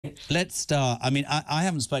Let's start. I mean, I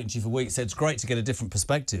haven't spoken to you for weeks, so it's great to get a different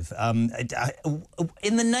perspective. In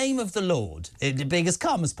the name of the Lord, being as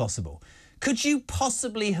calm as possible, could you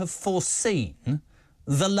possibly have foreseen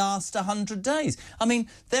the last 100 days? I mean,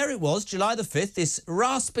 there it was, July the 5th, this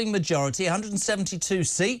rasping majority, 172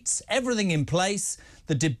 seats, everything in place,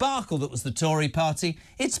 the debacle that was the Tory party.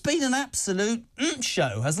 It's been an absolute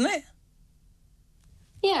show, hasn't it?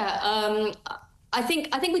 Yeah, I think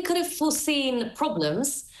we could have foreseen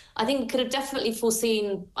problems. I think we could have definitely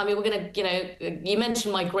foreseen, I mean, we're going to, you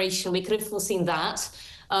mentioned migration, we could have foreseen that.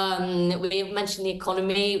 We mentioned the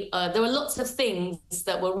economy. There were lots of things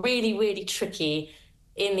that were really, really tricky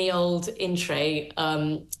in the old in-tray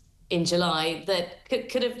in July that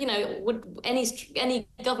could have, any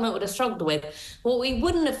government would have struggled with. What we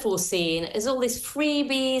wouldn't have foreseen is all this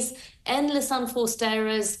freebies, endless unforced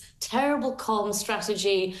errors, terrible comm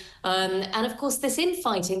strategy, and of course this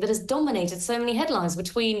infighting that has dominated so many headlines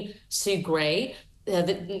between Sue Gray,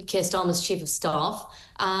 Keir Starmer's chief of staff,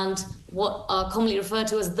 and what are commonly referred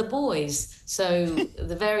to as the boys. So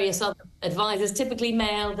the various other advisors, typically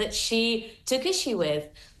male, that she took issue with.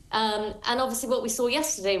 And obviously what we saw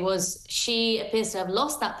yesterday was she appears to have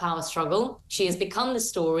lost that power struggle. She has become the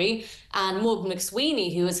story. And Morgan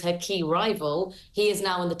McSweeney, who is her key rival, he is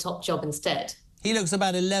now in the top job instead. He looks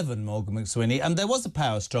about 11, Morgan McSweeney, and there was a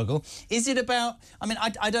power struggle. Is it about, I mean,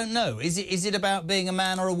 I don't know, is it about being a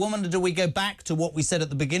man or a woman, or do we go back to what we said at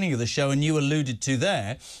the beginning of the show and you alluded to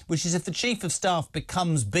there, which is if the Chief of Staff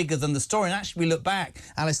becomes bigger than the story, and actually we look back,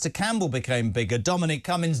 Alistair Campbell became bigger, Dominic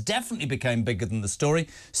Cummings definitely became bigger than the story,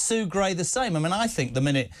 Sue Gray the same. I mean, I think the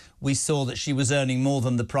minute we saw that she was earning more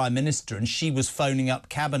than the Prime Minister and she was phoning up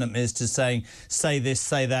cabinet ministers saying, say this,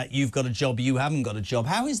 say that, you've got a job, you haven't got a job,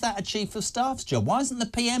 how is that a Chief of Staff's job? Why isn't the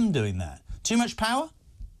PM doing that? Too much power?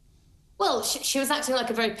 Well, she was acting like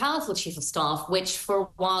a very powerful chief of staff, which for a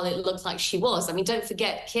while it looked like she was. I mean, don't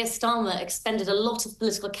forget, Keir Starmer expended a lot of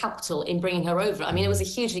political capital in bringing her over. I mean, it was a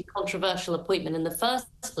hugely controversial appointment in the first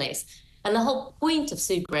place. And the whole point of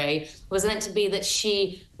Sue Gray was meant to be that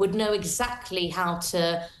she would know exactly how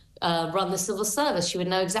to run the civil service. She would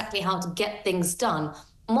know exactly how to get things done.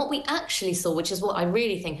 And what we actually saw, which is what I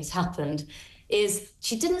really think has happened, is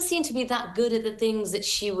she didn't seem to be that good at the things that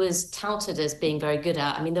she was touted as being very good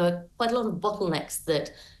at. I mean, there were quite a lot of bottlenecks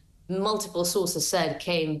that multiple sources said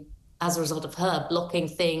came as a result of her blocking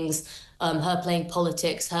things, her playing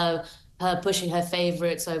politics, her pushing her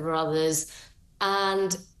favourites over others,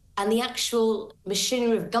 and the actual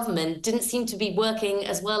machinery of government didn't seem to be working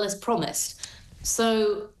as well as promised.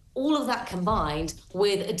 So all of that combined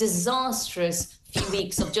with a disastrous few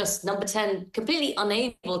weeks of just Number 10 completely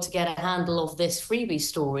unable to get a handle of this freebie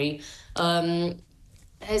story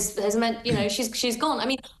has meant, she's gone. I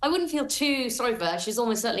mean, I wouldn't feel too sorry for her. She's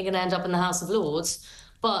almost certainly going to end up in the House of Lords,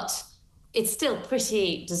 but it's still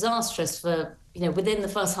pretty disastrous for, within the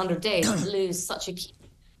first 100 days to lose such a key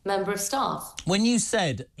member of staff. When you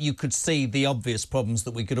said you could see the obvious problems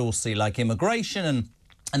that we could all see, like immigration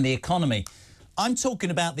and the economy, I'm talking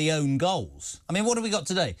about the own goals. I mean, what have we got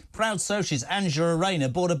today? Proud Socialist Angela Rayner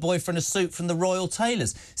bought her boyfriend a suit from the Royal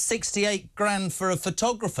Tailors. 68 grand for a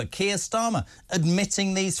photographer. Keir Starmer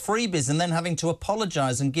admitting these freebies and then having to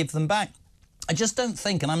apologise and give them back. I just don't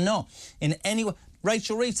think, and I'm not in any way...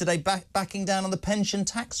 Rachel Reeves today backing down on the pension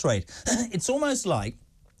tax rate. It's almost like...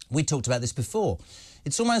 We talked about this before.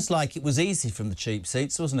 It's almost like it was easy from the cheap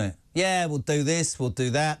seats, wasn't it? Yeah, we'll do this, we'll do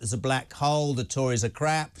that. There's a black hole, the Tories are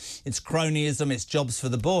crap. It's cronyism, it's jobs for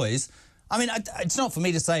the boys. I mean, it's not for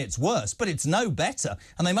me to say it's worse, but it's no better.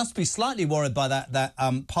 And they must be slightly worried by that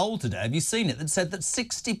poll today. Have you seen it? That said that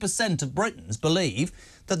 60% of Britons believe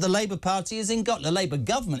that the Labour Party is the Labour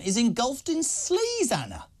government is engulfed in sleaze,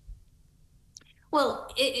 Anna.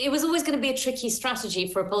 Well, it was always going to be a tricky strategy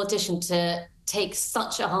for a politician to take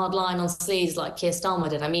such a hard line on sleaze like Keir Starmer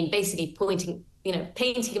did. I mean, basically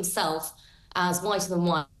painting himself as whiter than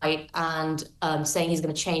white and saying he's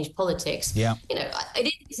going to change politics. Yeah. It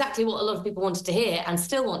is exactly what a lot of people wanted to hear and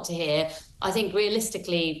still want to hear. I think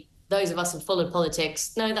realistically, those of us who followed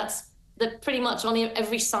politics know that pretty much on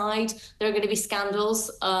every side there are going to be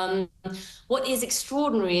scandals. What is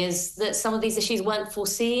extraordinary is that some of these issues weren't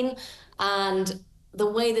foreseen, and the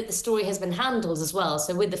way that the story has been handled as well.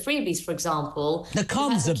 So with the freebies, for example... The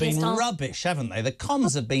comms have been rubbish, haven't they? The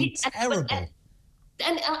comms have been terrible.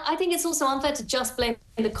 And I think it's also unfair to just blame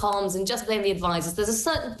the comms and just blame the advisors. There's a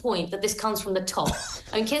certain point that this comes from the top.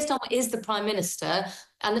 I mean, Keir Starmer is the Prime Minister,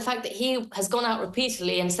 and the fact that he has gone out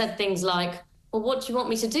repeatedly and said things like, well, what do you want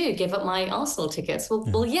me to do? Give up my Arsenal tickets?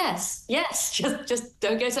 Well, yes. Just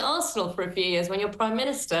don't go to Arsenal for a few years when you're Prime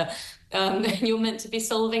Minister. And you're meant to be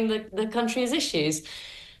solving the country's issues.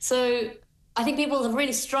 So I think people have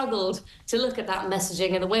really struggled to look at that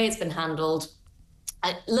messaging and the way it's been handled.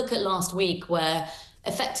 Look at last week, where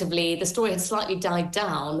effectively the story had slightly died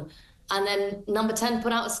down, and then Number 10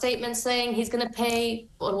 put out a statement saying he's going to pay,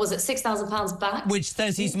 what was it, £6,000 back? Which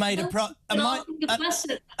says he's made a... And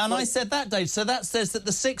I said that, Dave. So that says that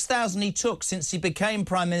the 6,000 he took since he became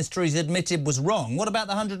Prime Minister, he's admitted was wrong. What about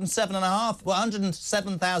the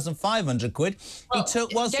 107,500 quid he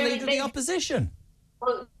took whilst leader of the opposition?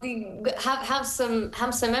 Well, have some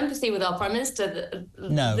empathy with our Prime Minister.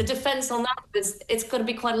 No. The defence on that is it's got to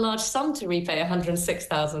be quite a large sum to repay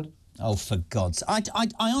 106,000. Oh, for God's... I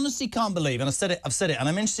honestly can't believe, and I've said it, and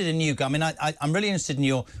I'm interested in you. I mean, I'm really interested in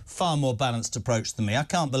your far more balanced approach than me. I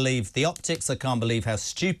can't believe the optics. I can't believe how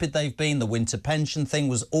stupid they've been. The winter pension thing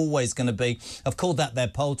was always going to be... I've called that their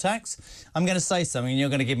poll tax. I'm going to say something, and you're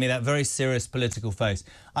going to give me that very serious political face.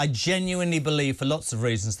 I genuinely believe, for lots of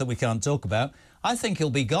reasons that we can't talk about, I think he'll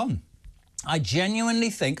be gone. I genuinely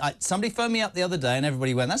think... somebody phoned me up the other day, and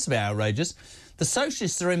everybody went, that's a bit outrageous. The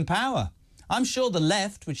socialists are in power. I'm sure the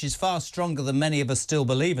left, which is far stronger than many of us still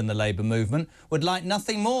believe in the Labour movement, would like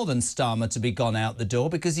nothing more than Starmer to be gone out the door,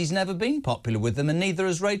 because he's never been popular with them, and neither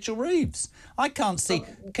has Rachel Reeves. I can't see...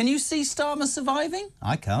 Can you see Starmer surviving?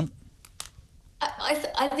 I can't.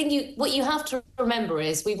 I think what you have to remember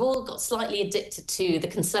is we've all got slightly addicted to the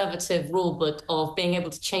Conservative rule book of being able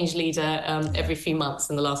to change leader every few months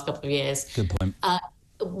in the last couple of years. Good point.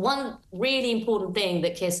 One really important thing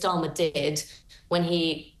that Keir Starmer did when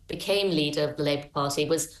he became leader of the Labour Party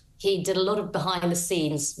was he did a lot of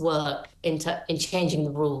behind-the-scenes work in changing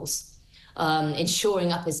the rules, in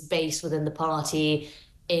shoring up his base within the party,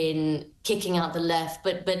 in kicking out the left,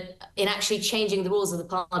 but in actually changing the rules of the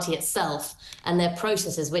party itself and their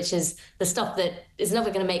processes, which is the stuff that is never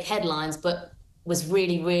going to make headlines, but was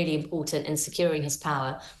really, really important in securing his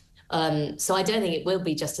power. So I don't think it will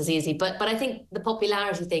be just as easy. But I think the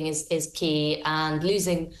popularity thing is key, and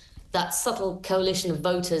losing that subtle coalition of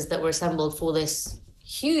voters that were assembled for this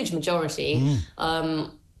huge majority.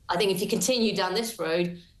 I think if you continue down this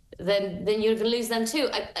road, then you're going to lose them too.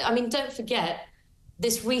 I mean, don't forget,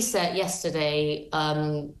 this reset yesterday,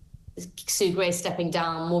 Sue Gray stepping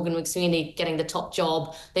down, Morgan McSweeney getting the top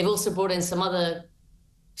job. They've also brought in some other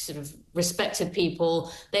sort of respected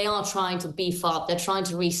people. They are trying to beef up. They're trying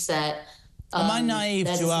to reset. Am I naive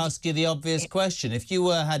to ask you the obvious question? If you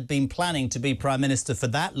had been planning to be Prime Minister for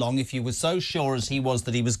that long, if you were so sure as he was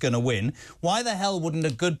that he was going to win, why the hell wouldn't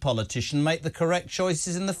a good politician make the correct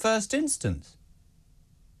choices in the first instance?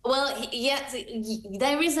 Well, yes,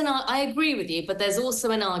 there is I agree with you, but there's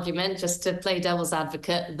also an argument, just to play devil's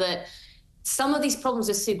advocate, that some of these problems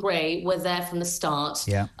with Sue Gray were there from the start.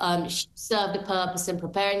 Yeah. She served a purpose in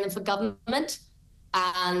preparing them for government,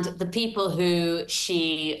 and the people who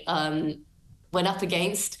she went up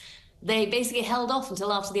against, they basically held off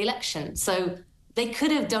until after the election. So they could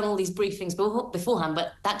have done all these briefings beforehand,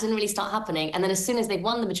 but that didn't really start happening. And then as soon as they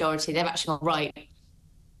won the majority, they've actually gone, right,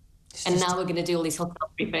 and now we're going to do all these hostile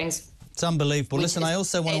briefings. It's unbelievable. Listen, I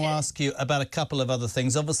also want to ask you about a couple of other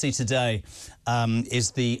things. Obviously, today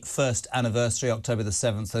is the first anniversary, October the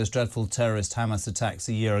 7th, those dreadful terrorist Hamas attacks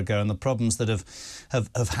a year ago, and the problems that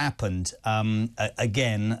have happened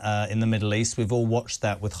again in the Middle East. We've all watched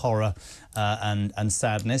that with horror and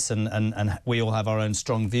sadness, and we all have our own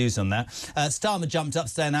strong views on that. Starmer jumped up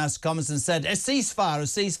today in the House of Commons and said, a ceasefire, a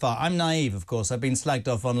ceasefire. I'm naive, of course. I've been slagged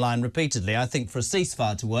off online repeatedly. I think for a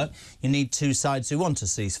ceasefire to work, you need two sides who want a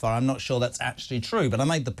ceasefire. I'm not sure that's actually true, but I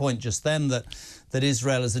made the point just then that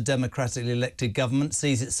Israel, as a democratically elected government,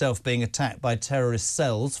 sees itself being attacked by terrorist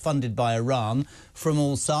cells funded by Iran from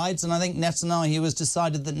all sides, and I think Netanyahu has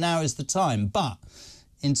decided that now is the time. But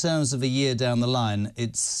in terms of a year down the line,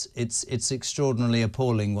 it's extraordinarily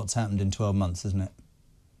appalling what's happened in 12 months, isn't it?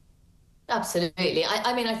 Absolutely.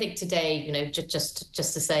 I mean, I think today, you know, just to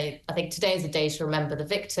say, I think today is a day to remember the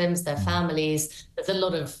victims, their families. There's a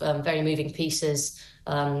lot of very moving pieces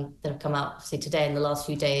that have come out, obviously, today in the last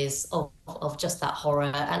few days of just that horror,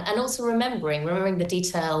 and also remembering the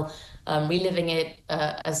detail, reliving it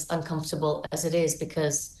as uncomfortable as it is,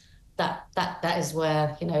 because that is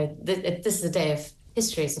where, you know, this is a day of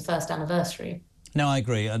history. It's the first anniversary. No, I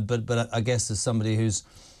agree, but I guess as somebody who's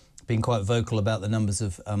been quite vocal about the numbers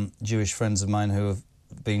of Jewish friends of mine who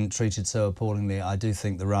being treated so appallingly, I do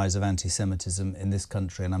think the rise of anti-Semitism in this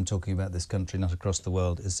country, and I'm talking about this country, not across the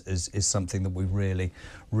world, is something that we really,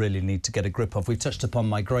 really need to get a grip of. We've touched upon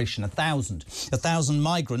migration. 1,000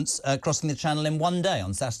 migrants crossing the Channel in one day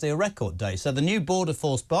on Saturday, a record day. So the new Border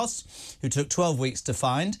Force boss, who took 12 weeks to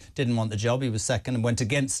find, didn't want the job. He was second and went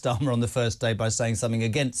against Starmer on the first day by saying something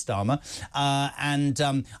against Starmer.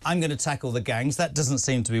 I'm going to tackle the gangs. That doesn't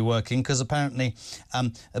seem to be working because apparently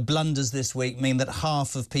blunders this week mean that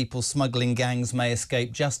half of people smuggling gangs may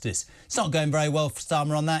escape justice. It's not going very well for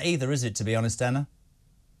Starmer on that either, is it, to be honest, Anna?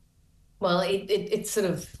 Well, it's sort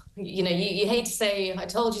of, you know, you hate to say I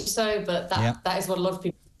told you so, but that is what a lot of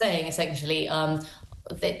people are saying, essentially.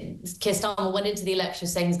 Keir Starmer went into the election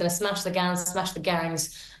saying he's going to smash the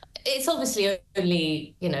gangs. It's obviously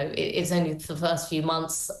only, you know, it's only for the first few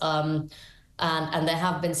months. And there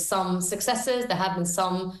have been some successes. There have been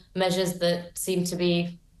some measures that seem to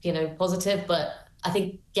be, you know, positive. But I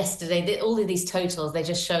think yesterday, all of these totals, they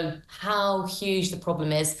just show how huge the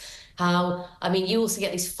problem is. I mean, you also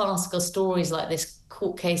get these farcical stories like this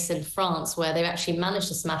court case in France where they've actually managed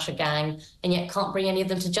to smash a gang and yet can't bring any of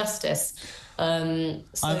them to justice.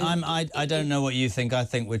 I don't know what you think. I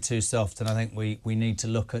think we're too soft, and I think we need to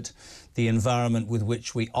look at the environment with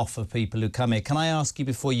which we offer people who come here. Can I ask you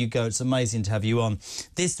before you go, it's amazing to have you on.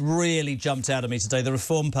 This really jumped out at me today. The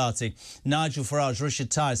Reform Party, Nigel Farage,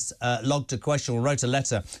 Richard Tice logged a question or wrote a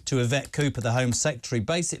letter to Yvette Cooper, the Home Secretary.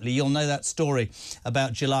 Basically, you'll know that story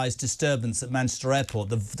about July's disturbance at Manchester Airport,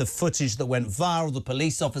 the footage that went viral, the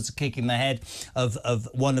police officer kicking the head of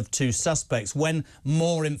one of two suspects. When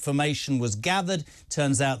more information was gathered,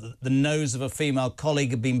 turns out that the nose of a female colleague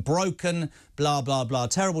had been broken, blah, blah, blah.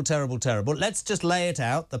 Terrible, terrible, terrible. Let's just lay it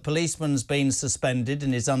out. The policeman's been suspended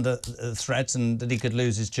and is under threat and that he could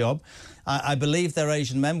lose his job. I believe they're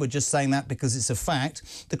Asian men. We're just saying that because it's a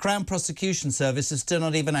fact. The Crown Prosecution Service has still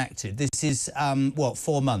not even acted. This is,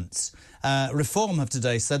 4 months. Reform have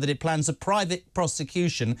today said that it plans a private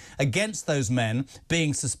prosecution against those men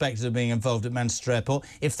being suspected of being involved at Manchester Airport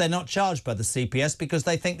if they're not charged by the CPS, because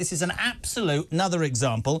they think this is an absolute another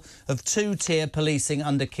example of two-tier policing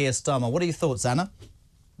under Keir Starmer. What are your thoughts, Anna?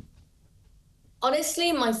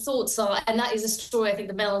 Honestly, my thoughts are, and that is a story I think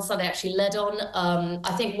the Mail on Sunday actually led on.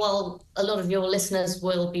 I think while a lot of your listeners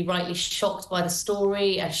will be rightly shocked by the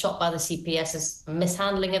story and shocked by the CPS's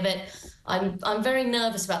mishandling of it, I'm very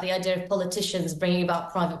nervous about the idea of politicians bringing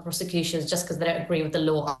about private prosecutions just because they don't agree with the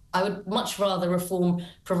law. I would much rather Reform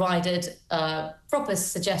provided proper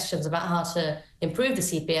suggestions about how to improve the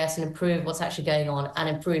CPS and improve what's actually going on and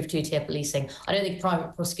improve two-tier policing. I don't think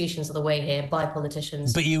private prosecutions are the way here by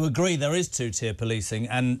politicians. But you agree there is two-tier policing,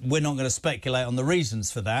 and we're not going to speculate on the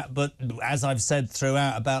reasons for that. But as I've said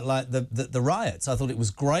throughout about like the riots, I thought it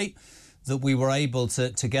was great that we were able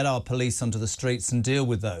to get our police onto the streets and deal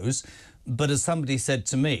with those. But as somebody said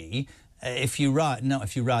to me, if you great, well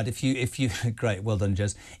done,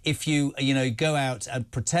 Jez. If you go out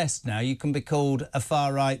and protest now, you can be called a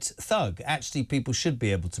far-right thug. Actually, people should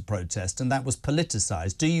be able to protest, and that was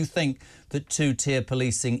politicised. Do you think that two-tier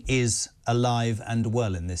policing is alive and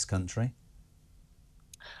well in this country?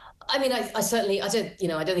 I mean, I certainly, I don't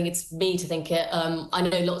think it's me to think it. I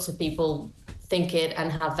know lots of people think it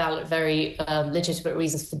and have very legitimate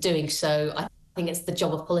reasons for doing so. I think it's the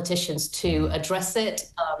job of politicians to address it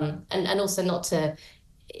and also not to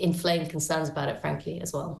inflame concerns about it, frankly,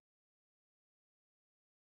 as well.